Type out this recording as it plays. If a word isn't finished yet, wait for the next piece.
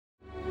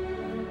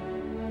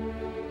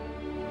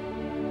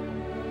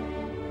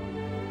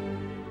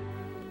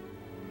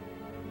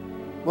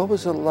What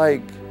was it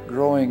like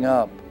growing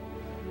up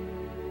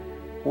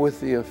with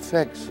the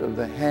effects of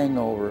the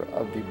hangover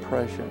of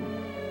depression,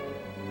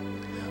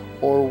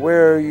 or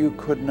where you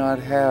could not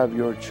have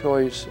your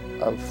choice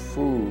of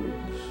foods?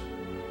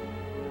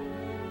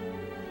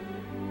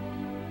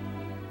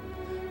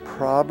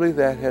 Probably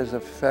that has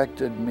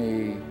affected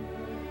me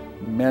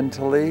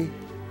mentally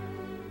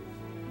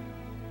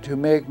to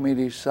make me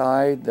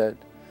decide that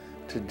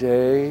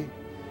today,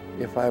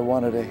 if I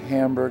wanted a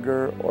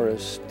hamburger or a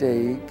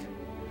steak,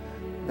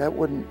 that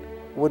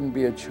wouldn't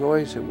be a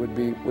choice. It would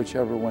be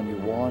whichever one you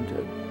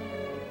wanted.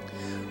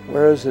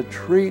 Whereas a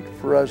treat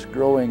for us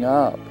growing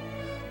up,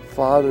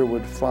 Father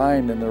would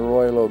find in the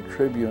Royal Oak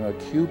Tribune a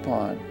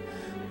coupon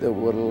that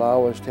would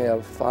allow us to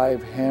have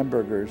 5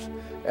 hamburgers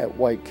at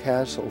White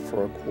Castle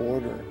for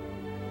 $0.25,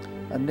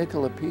 a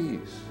nickel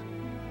apiece.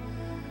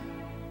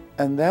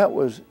 And that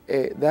was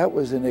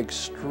an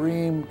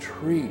extreme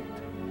treat.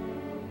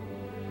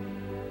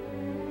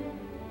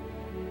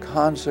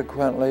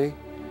 Consequently,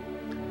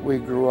 we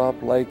grew up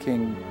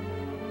liking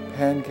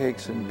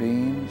pancakes and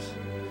beans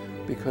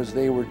because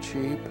they were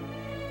cheap.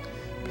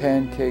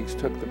 Pancakes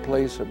took the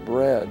place of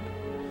bread.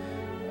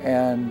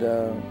 And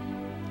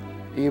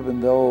even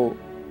though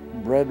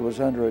bread was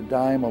under a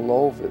dime a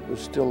loaf, it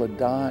was still a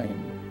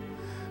dime.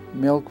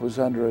 Milk was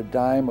under a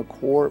dime a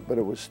quart, but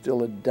it was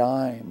still a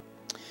dime.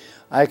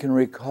 I can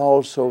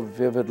recall so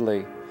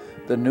vividly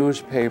the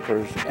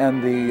newspapers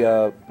and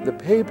the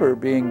paper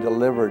being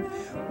delivered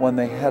when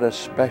they had a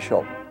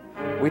special.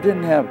 We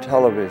didn't have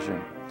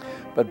television,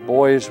 but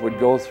boys would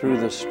go through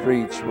the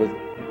streets with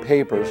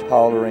papers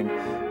hollering,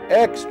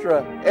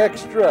 "Extra,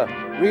 extra,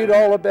 read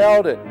all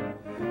about it."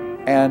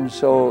 And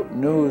so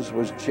news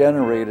was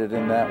generated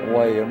in that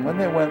way. And when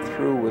they went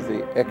through with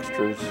the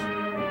extras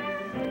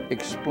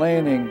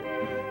explaining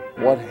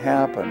what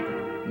happened,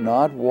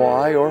 not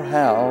why or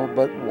how,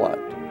 but what.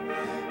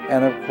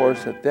 And of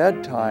course, at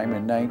that time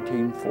in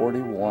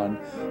 1941,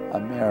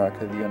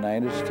 America, the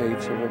United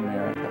States of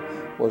America,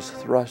 was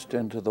thrust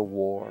into the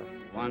war.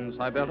 Once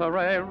I built a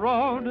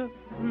railroad,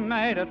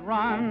 made it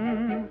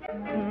run,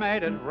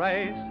 made it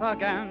race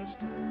against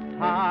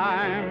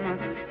time.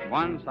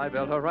 Once I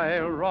built a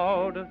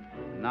railroad,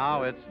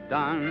 now it's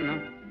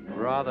done.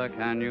 Brother,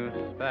 can you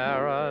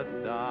spare a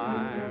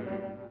dime?